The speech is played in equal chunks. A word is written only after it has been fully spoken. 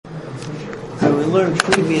we learned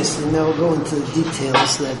previously, now we'll go into the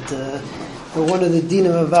details, that one of the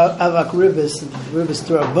dinim of avak ribis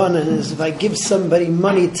d'Rabbanan is if I give somebody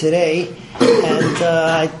money today and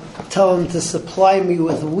I tell them to supply me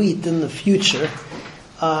with wheat in the future,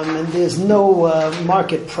 and there's no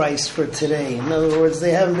market price for today. In other words,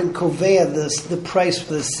 they haven't been kovea the price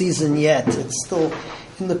for the season yet. It's still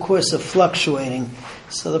in the course of fluctuating.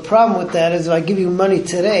 So the problem with that is if I give you money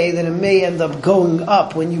today, then it may end up going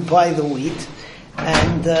up when you buy the wheat.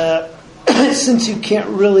 And since you can't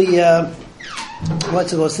really,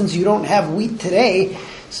 since you don't have wheat today,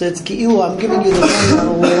 so it's ki'ilu, I'm giving you the money on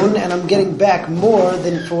a loan and I'm getting back more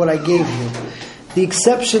than for what I gave you. The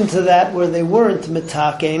exception to that where they weren't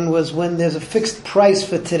mitaken was when there's a fixed price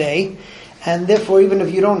for today, and therefore even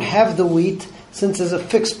if you don't have the wheat, since there's a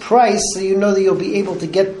fixed price, so you know that you'll be able to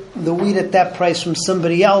get the wheat at that price from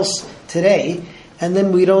somebody else today, and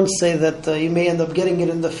then we don't say that you may end up getting it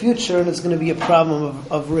in the future and it's going to be a problem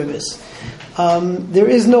of ribis. There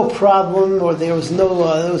is no problem, or there was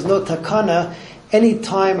no takana,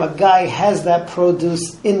 anytime a guy has that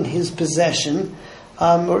produce in his possession,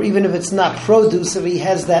 or even if it's not produce, if he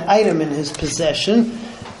has that item in his possession.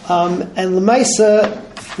 And Lemaisa,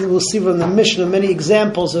 we'll see from the Mishnah many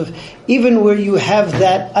examples of even where you have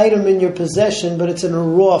that item in your possession, but it's in a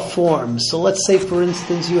raw form. So let's say, for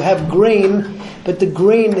instance, you have grain, but the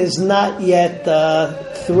grain is not yet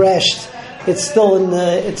threshed. It's still in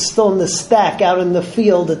the stack out in the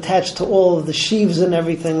field, attached to all of the sheaves and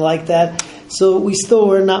everything like that. So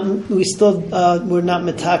we're not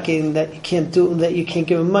mitaking that you can't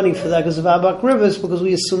give him money for that because of abak ribis, because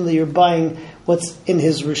we assume that you're buying what's in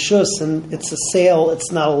his rishus and it's a sale,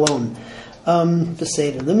 it's not a loan.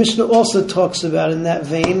 The Mishnah also talks about, in that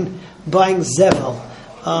vein, buying zevel,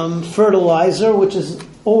 fertilizer, which is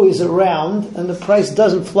always around and the price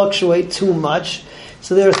doesn't fluctuate too much.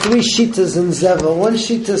 So there are three shitas in zevel. One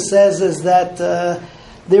shita says is that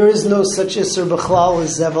there is no such isser b'chlal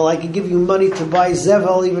as zevel. I can give you money to buy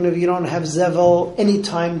zevel even if you don't have zevel any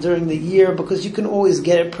time during the year, because you can always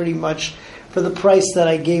get it pretty much for the price that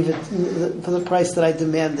I gave it, for the price that I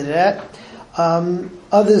demanded it at.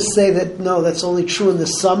 Others say that no, that's only true in the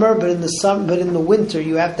summer, but in the winter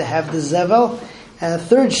you have to have the zevel. And a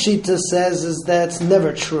third shita says is that it's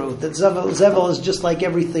never true. That zevel is just like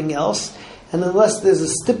everything else, and unless there's a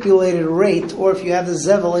stipulated rate, or if you have the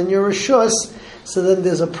zevel in your rishus, so then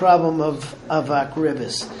there's a problem of avak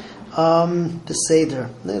ribis. The seder.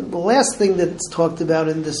 The last thing that's talked about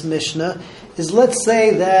in this Mishnah is, let's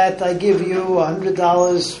say that I give you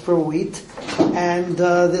 $100 for wheat, and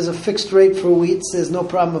there's a fixed rate for wheat, so there's no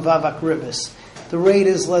problem of avak ribis. The rate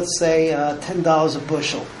is, let's say, $10 a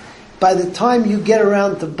bushel. By the time you get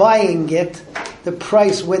around to buying it, the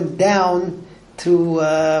price went down to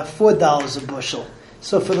 $4 a bushel.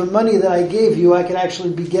 So for the money that I gave you, I could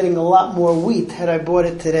actually be getting a lot more wheat had I bought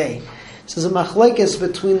it today. So there's a machlekes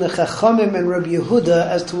between the Chachamim and Rabbi Yehuda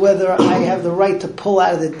as to whether I have the right to pull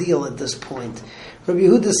out of the deal at this point. Rabbi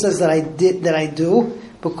Yehuda says that I do,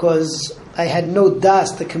 because I had no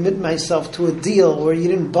das to commit myself to a deal where you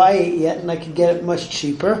didn't buy it yet and I could get it much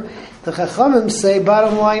cheaper. The Chachamim say,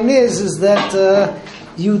 bottom line is that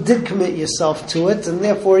you did commit yourself to it, and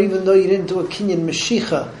therefore even though you didn't do a kinyan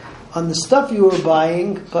meshicha on the stuff you were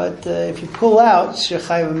buying, but if you pull out,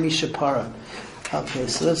 shechayiv mishapara. Okay,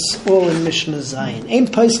 so that's all in Mishnah Zayin. Ein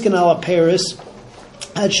paiskin ala peris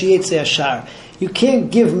ad sheyetze ashar. You can't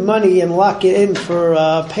give money and lock it in for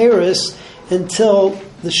peris until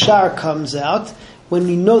the shar comes out, when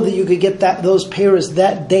you know that you could get those peris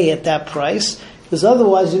that day at that price. Because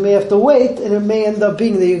otherwise you may have to wait, and it may end up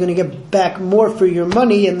being that you're going to get back more for your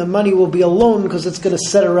money, and the money will be a loan because it's going to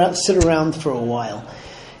sit around for a while.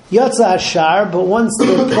 Yatza ashar, but once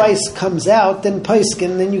the price comes out, then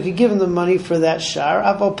paiskin, then you could give him the money for that shar.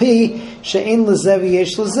 Avalpi she'ein lezeh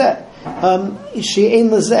v'yesh lezeh. She'ein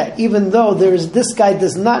lezeh. Even though this guy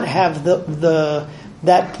does not have that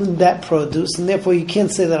produce, and therefore you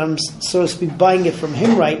can't say that I'm, so to speak, buying it from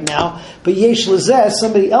him right now. But yesh lezeh,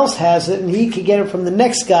 somebody else has it, and he could get it from the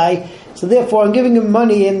next guy. So therefore, I'm giving him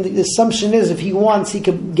money, and the assumption is if he wants, he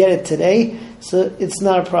could get it today. So it's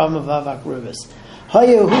not a problem of avak ribis.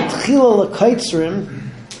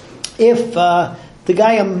 If the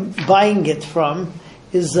guy I'm buying it from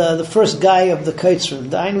is the first guy of the kaitzrim,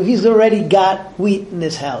 he's already got wheat in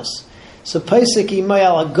his house. So Paisik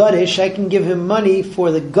Imayal a Gadish, I can give him money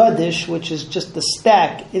for the Gadish, which is just the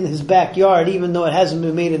stack in his backyard, even though it hasn't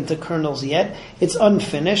been made into kernels yet. It's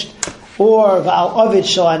unfinished. Or Val Ovid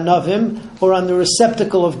Shalanavim, or on the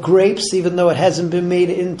receptacle of grapes, even though it hasn't been made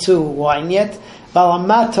into wine yet. Val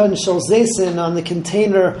Amatan Shalzesin, on the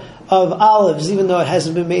container of olives, even though it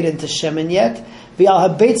hasn't been made into shemen yet. V'al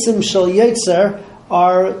habeitzim shel yetzer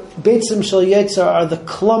are the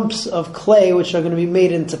clumps of clay which are going to be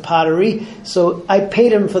made into pottery. So I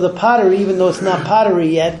paid him for the pottery, even though it's not pottery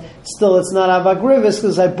yet. Still, it's not avak rivus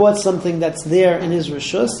because I bought something that's there in his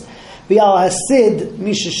rishus. V'al hasid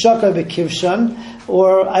mishashaka bekivshan,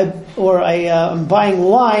 or I'm buying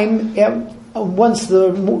lime once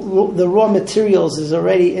the raw materials is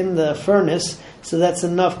already in the furnace. So that's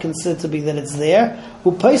enough considered to be that it's there.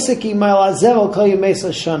 And this,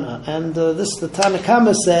 the Tanna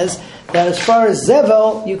Kama says that as far as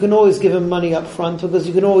Zevel, you can always give him money up front because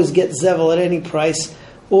you can always get Zevel at any price,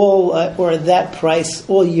 or at that price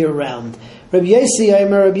all year round. Rabbi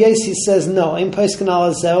Yossi says no.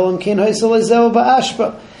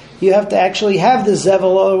 You have to actually have the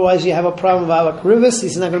Zevel, otherwise you have a problem of avak rivus.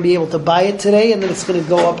 He's not going to be able to buy it today, and then it's going to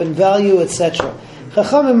go up in value, etc.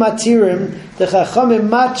 Chachamim matirim, the Chachamim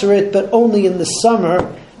matir it, but only in the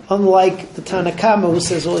summer, unlike the Tanna Kama who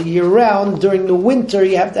says all year round. During the winter,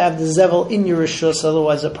 you have to have the Zevel in your rishus,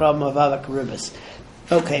 otherwise a problem of avak ribis.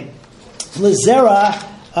 Okay. Lezera,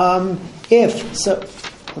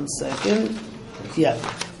 one second. Yeah.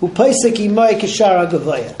 Upaisek imay kishara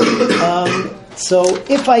gavaya. So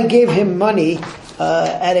if I gave him money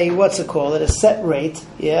at a at a set rate,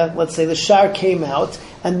 let's say the shar came out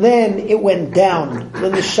and then it went down.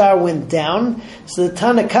 When the shar went down, so the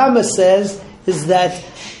Tanna Kama says is that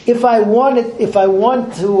if I want to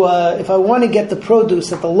get the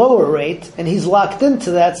produce at the lower rate and he's locked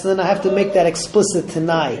into that, so then I have to make that explicit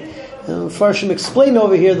tanai. Farshim explain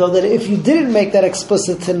over here though that if you didn't make that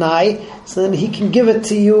explicit tanai, so then he can give it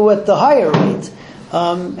to you at the higher rate.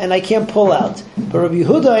 And I can't pull out. But Rabbi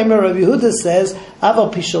Yehuda says,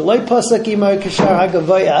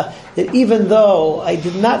 that even though I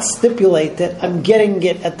did not stipulate that I'm getting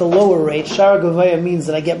it at the lower rate, shar gavaya means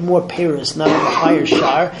that I get more peiros, not at the higher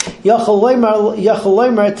shar.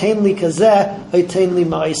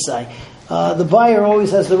 The buyer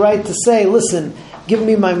always has the right to say, listen, give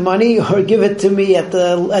me my money or give it to me at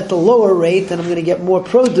the lower rate, and I'm going to get more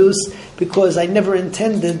produce because I never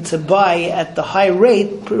intended to buy at the high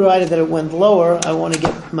rate, provided that it went lower. I want to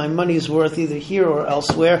get my money's worth either here or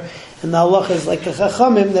elsewhere. And the halacha is like the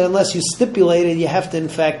Chachamim, that unless you stipulate it, you have to in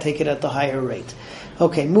fact take it at the higher rate.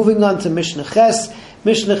 Okay, moving on to Mishnah Ches.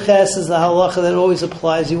 Mishnah Ches is the halacha that always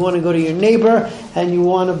applies. You want to go to your neighbor and you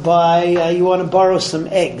want to borrow some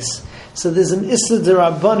eggs. So there's an Issa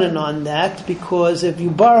D'Rabbanan on that, because if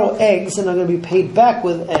you borrow eggs and are going to be paid back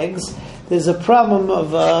with eggs, there's a problem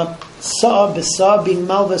of Sa'a B'Sa'a, being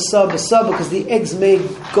Malva Sa'a B'Sa'a, because the eggs may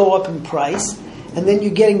go up in price, and then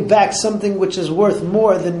you're getting back something which is worth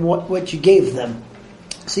more than what you gave them.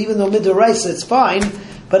 So even though Midoraisa it's fine,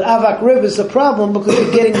 but Avak Rib is a problem because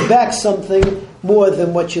you're getting back something more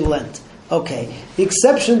than what you lent. Okay, the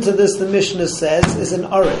exception to this, the Mishnah says, is an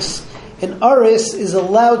Aris. An aris is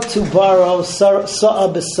allowed to borrow sa'a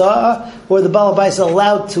b'sa'a, or the Baal Bayis is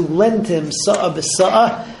allowed to lend him sa'a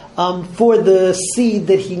b'sa'a for the seed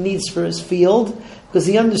that he needs for his field, because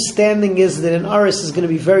the understanding is that an aris is going to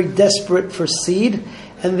be very desperate for seed,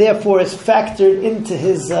 and therefore it's factored into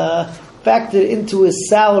his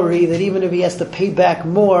salary, that even if he has to pay back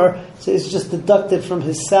more, so it's just deducted from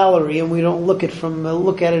his salary, and we don't look at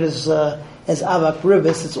it as avak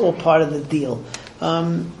ribis. It's all part of the deal.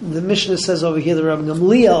 The Mishnah says over here that Rabbi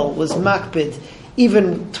Gamliel was makbid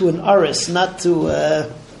even to an aris, not to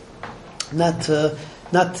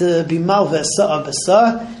be malveh sa'a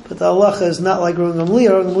b'sa'a, but the halacha is not like Rabbi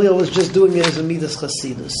Gamliel. Rabbi Gamliel was just doing it as a midas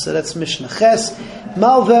chasidus. So that's Mishnah Ches.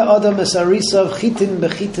 Malveh adam es arisav chitin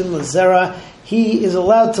bechitin lezera. He is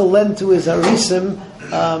allowed to lend to his arisim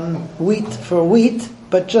wheat for wheat,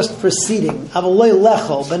 but just for seeding. Avaloi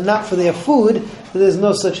lechol, but not for their food. There's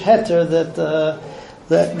no such heter that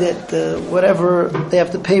whatever they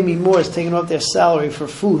have to pay me more is taken off their salary for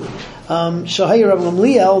food. Shahai Rav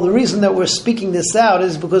Gamliel, the reason that we're speaking this out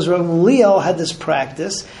is because Rav Gamliel had this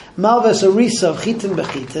practice, Malves Arisav Chitim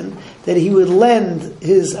Bechitim, that he would lend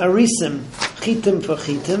his Arisim Chitim for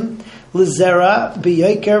Chitim, Lizera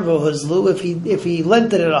B'Yoker V'Huzlu, if he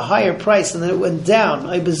lent it at a higher price and then it went down,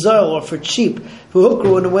 Ibazol, or for cheap,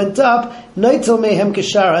 V'Hukru, and it went up, Noitel Mehem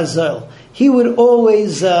Keshar Hazol. He would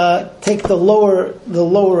always take the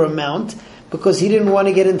lower amount, because he didn't want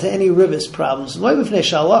to get into any ribis problems. Not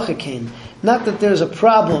that there's a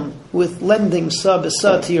problem with lending sa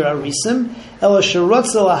to your arisim,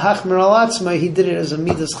 he did it as a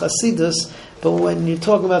midas chasidus, but when you're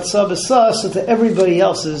talking about sa, so to everybody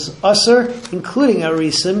else is usher, including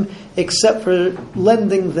arisim, except for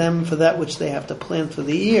lending them for that which they have to plant for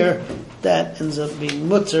the year. That ends up being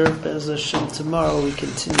mutter. Be'ez Hashem, tomorrow we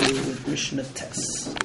continue with Mishnah Tes.